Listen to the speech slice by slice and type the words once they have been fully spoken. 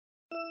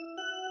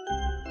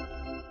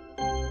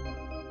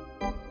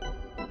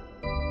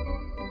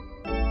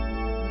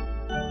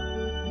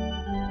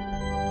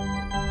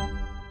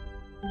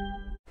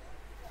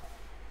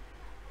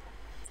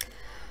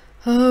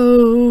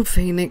Oh,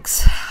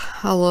 Phoenix.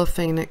 I love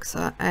Phoenix.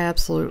 I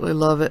absolutely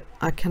love it.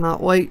 I cannot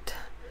wait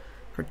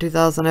for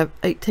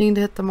 2018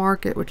 to hit the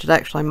market, which it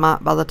actually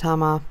might by the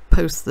time I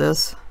post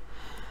this.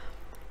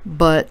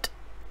 But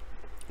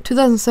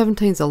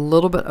 2017 is a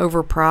little bit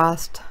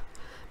overpriced.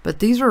 But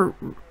these are,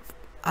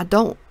 I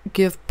don't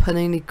give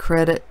Panini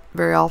credit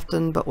very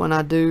often, but when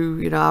I do,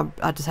 you know,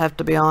 I just have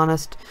to be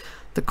honest.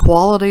 The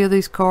quality of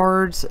these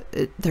cards,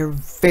 they're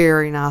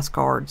very nice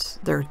cards.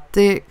 They're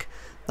thick.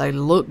 They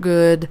look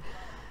good.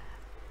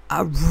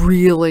 I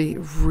really,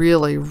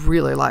 really,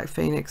 really like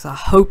Phoenix. I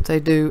hope they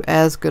do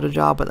as good a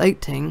job with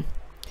 18.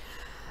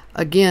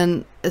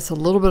 Again, it's a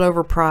little bit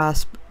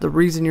overpriced. The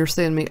reason you're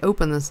seeing me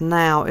open this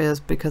now is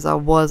because I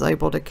was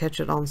able to catch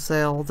it on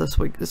sale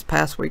this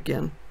past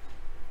weekend.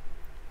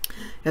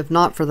 If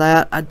not for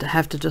that, I'd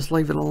have to just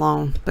leave it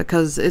alone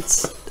because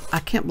I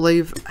can't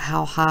believe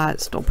how high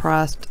it's still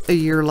priced a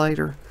year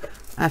later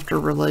after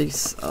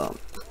release.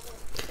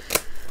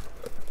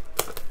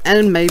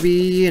 And maybe,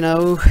 you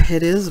know,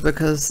 it is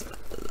because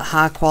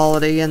high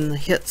quality and the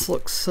hits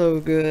look so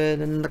good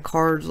and the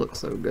cards look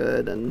so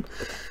good,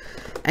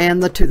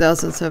 and the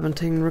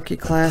 2017 rookie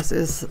class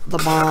is the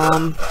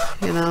bomb.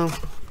 You know,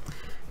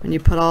 when you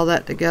put all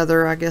that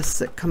together, I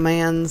guess it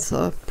commands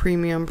a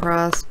premium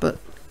price, but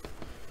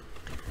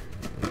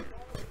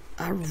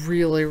I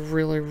really,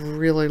 really,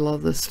 really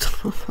love this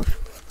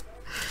stuff.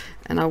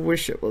 And I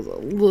wish it was a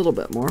little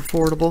bit more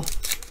affordable.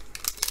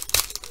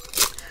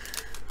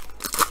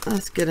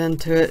 Let's get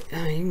into it.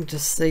 I mean, you can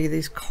just see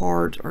these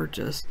cards are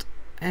just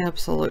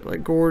absolutely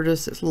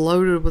gorgeous. It's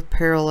loaded with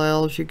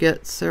parallels. You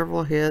get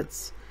several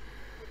hits.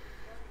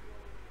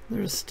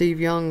 There's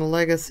Steve Young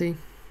Legacy.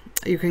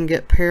 You can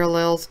get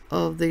parallels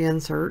of the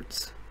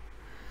inserts.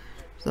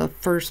 The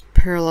first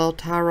parallel,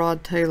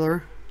 Tyrod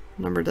Taylor,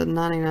 numbered to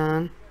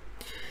 99.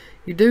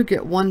 You do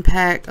get one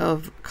pack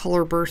of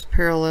color burst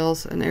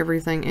parallels, and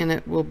everything in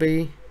it will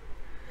be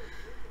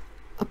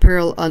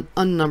an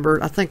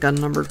unnumbered, I think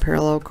unnumbered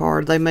parallel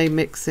card. They may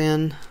mix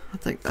in, I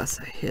think that's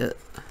a hit.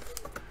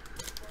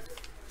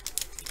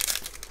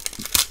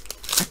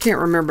 I can't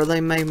remember, they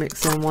may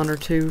mix in one or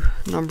two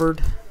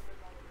numbered.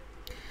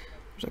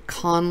 There's a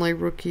Conley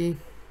rookie,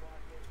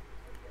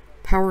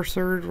 Power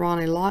Surge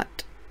Ronnie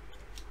Lott,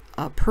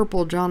 a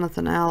purple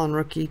Jonathan Allen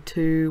rookie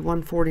to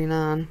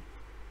 149,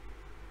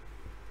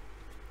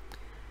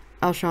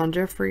 Alshon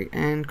Jeffrey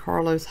and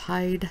Carlos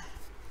Hyde.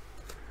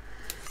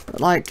 But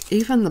like,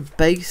 even the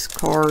base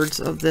cards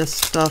of this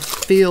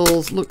stuff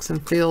looks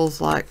and feels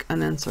like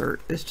an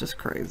insert. It's just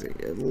crazy.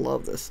 I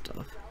love this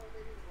stuff.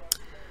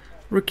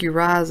 Rookie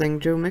Rising,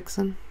 Joe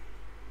Mixon.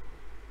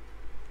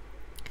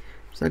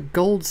 There's a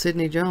gold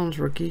Sidney Jones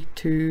rookie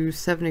to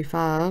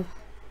 75.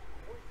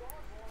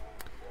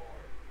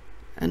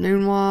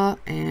 Anunwa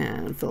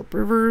and Phillip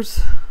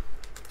Rivers.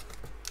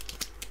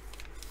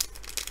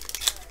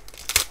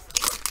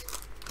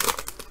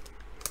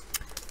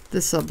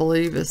 This, I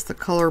believe, is the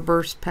Color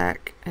Burst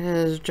pack. It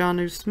has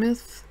Jonnu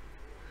Smith,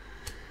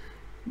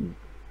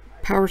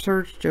 Power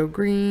Surge Joe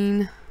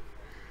Green,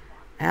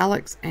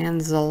 Alex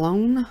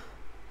Anzalone.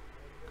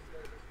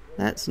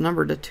 That's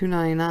numbered to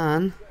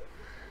 299.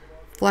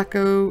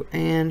 Flacco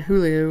and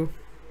Julio. You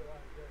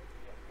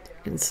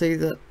can see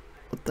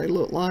what they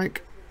look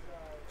like.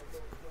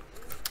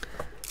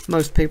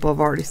 Most people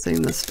have already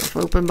seen this stuff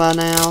open by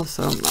now,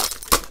 so I'm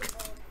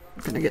not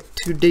going to get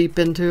too deep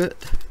into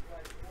it.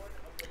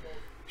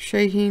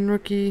 Shaheen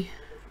rookie,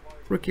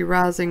 Rookie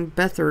Rising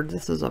Bethard.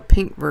 This is a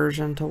pink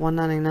version to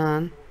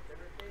 199.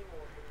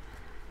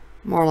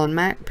 Marlon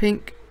Mack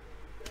pink,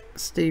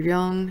 Steve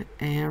Young,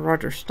 and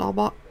Roger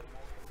Staubach.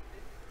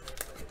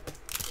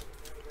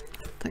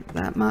 I think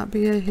that might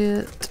be a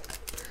hit.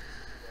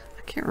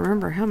 I can't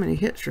remember how many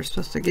hits you're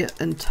supposed to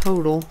get in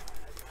total.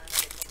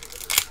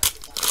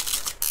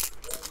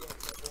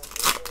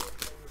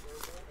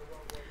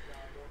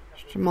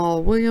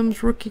 Jamal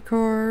Williams rookie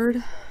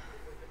card.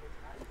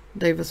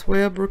 Davis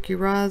Webb Rookie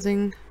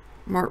Rising.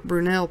 Mark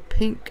Brunell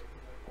pink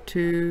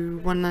to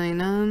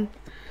 199.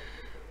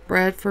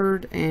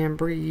 Bradford and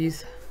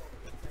Breeze.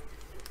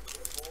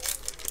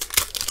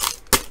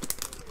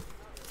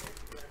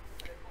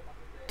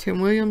 Tim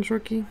Williams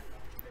rookie.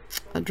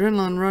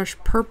 Adrenaline Rush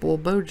purple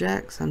Bo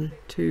Jackson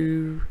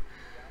to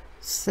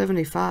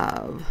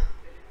 75.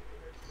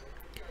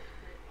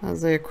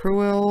 Isaiah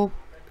Crowell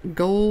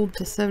gold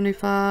to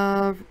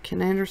 75.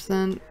 Ken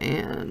Anderson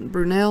and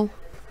Brunell.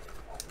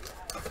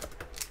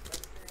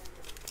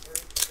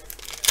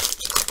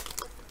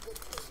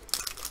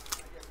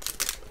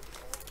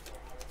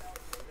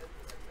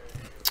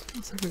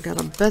 Looks like we got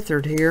a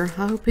Bethard here.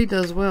 I hope he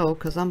does well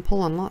because I'm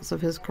pulling lots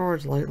of his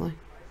cards lately.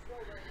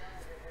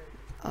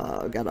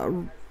 Got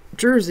a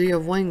jersey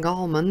of Wayne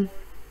Gallman.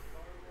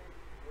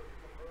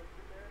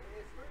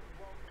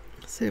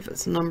 Let's see if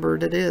it's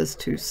numbered. It is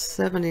to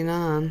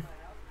 79.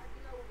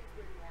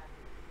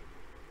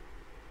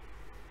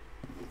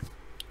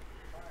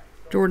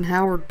 Jordan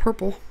Howard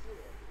purple.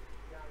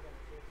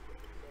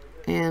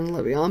 And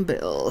Le'Veon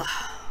Bell.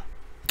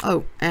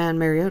 Oh, and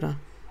Mariota.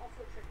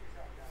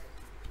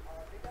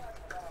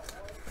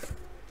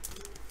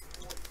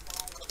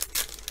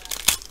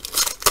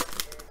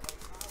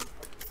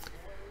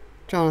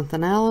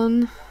 Jonathan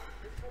Allen,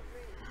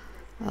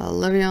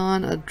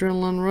 Le'Veon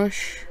Adrenaline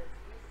Rush,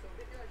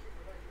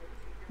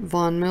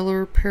 Von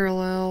Miller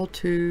parallel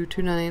to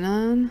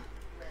 299,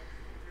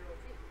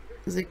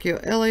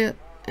 Ezekiel Elliott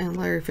and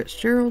Larry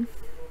Fitzgerald,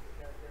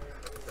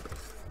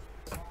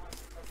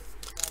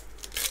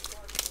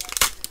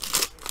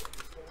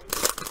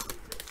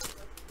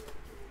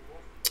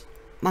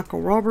 Michael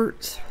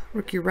Roberts,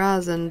 Rookie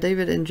Rising,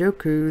 David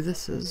Njoku.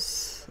 This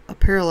is a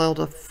parallel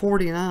to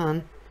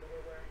 49.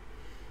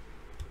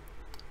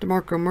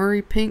 DeMarco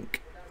Murray,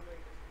 pink.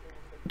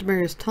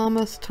 Demaryius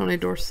Thomas, Tony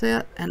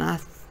Dorsett, and I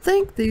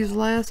think these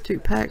last two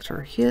packs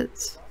are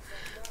hits.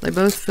 They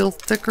both feel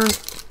thicker.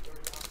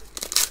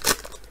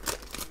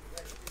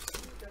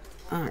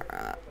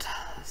 Alright,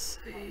 let's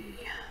see.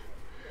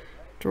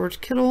 George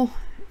Kittle,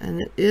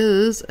 and it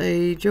is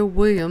a Joe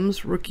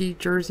Williams rookie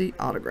jersey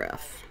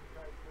autograph.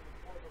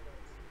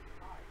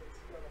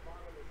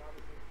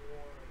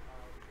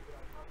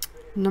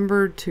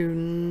 Numbered to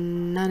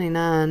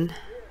 99.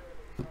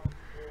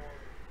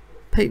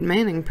 Peyton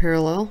Manning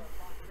parallel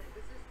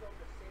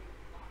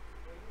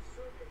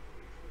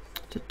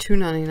to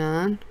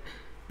 299.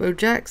 Bo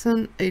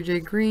Jackson,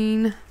 AJ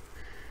Green,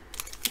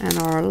 and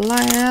our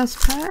last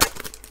pack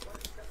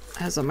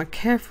has a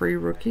McCaffrey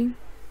rookie.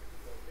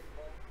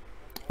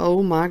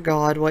 Oh my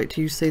God, wait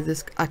till you see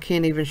this. I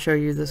can't even show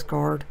you this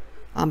card.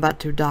 I'm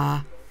about to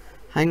die.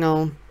 Hang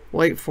on,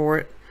 wait for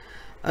it.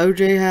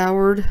 OJ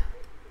Howard,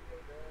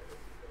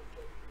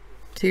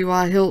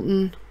 T.Y.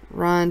 Hilton,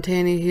 Ryan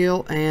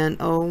Tannehill, and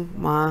oh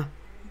my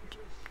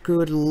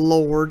good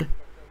Lord,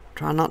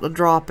 try not to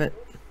drop it,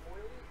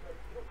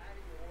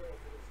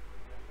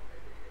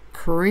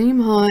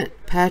 Kareem Hunt,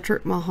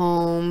 Patrick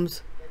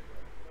Mahomes,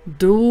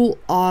 dual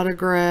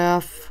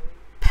autograph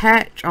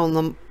patch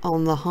on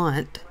the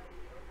Hunt.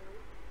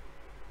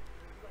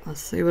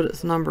 Let's see what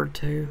it's numbered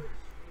to.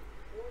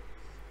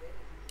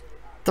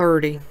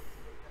 30.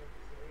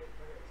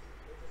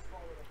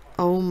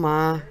 Oh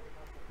my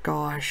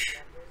gosh.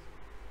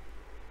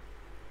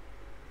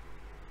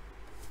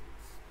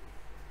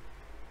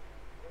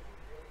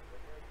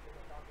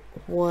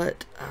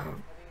 What a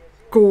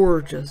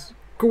gorgeous,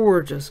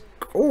 gorgeous,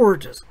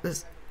 gorgeous.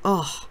 This,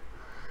 oh.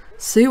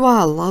 See why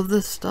I love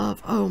this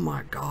stuff? Oh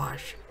my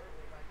gosh.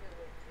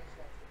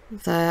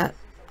 I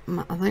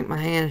think my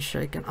hand's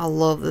shaking. I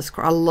love this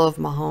car. I love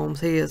Mahomes.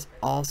 He is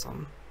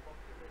awesome.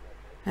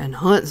 And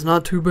Hunt's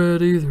not too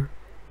bad either.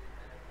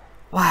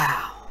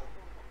 Wow.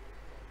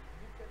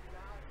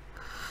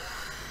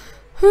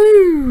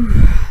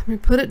 Whew. Let me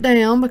put it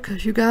down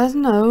because you guys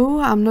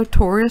know I'm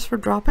notorious for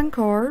dropping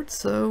cards.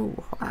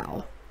 So,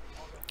 wow.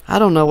 I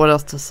don't know what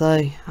else to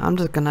say. I'm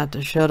just going to have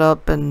to shut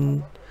up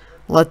and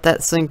let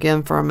that sink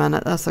in for a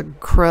minute. That's a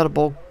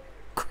incredible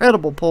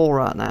pull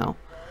right now.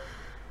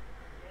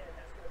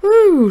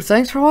 Woo,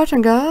 thanks for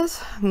watching,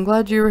 guys. I'm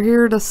glad you were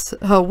here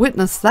to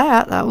witness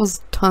that. That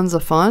was tons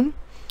of fun.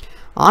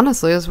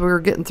 Honestly, as we were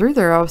getting through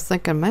there, I was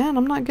thinking, man,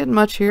 I'm not getting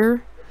much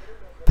here.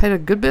 Paid a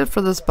good bit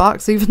for this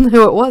box, even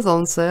though it was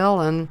on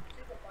sale. And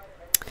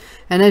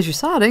as you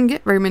saw, I didn't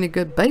get very many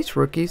good base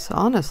rookies,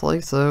 honestly.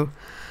 So,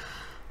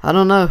 I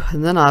don't know.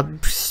 And then I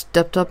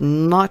stepped up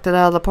and knocked it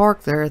out of the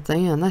park there at the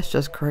end. That's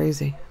just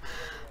crazy.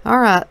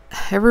 Alright,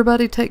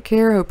 everybody take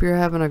care. Hope you're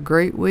having a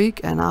great week.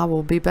 And I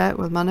will be back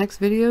with my next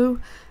video.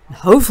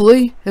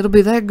 Hopefully, it'll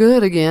be that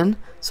good again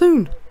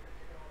soon.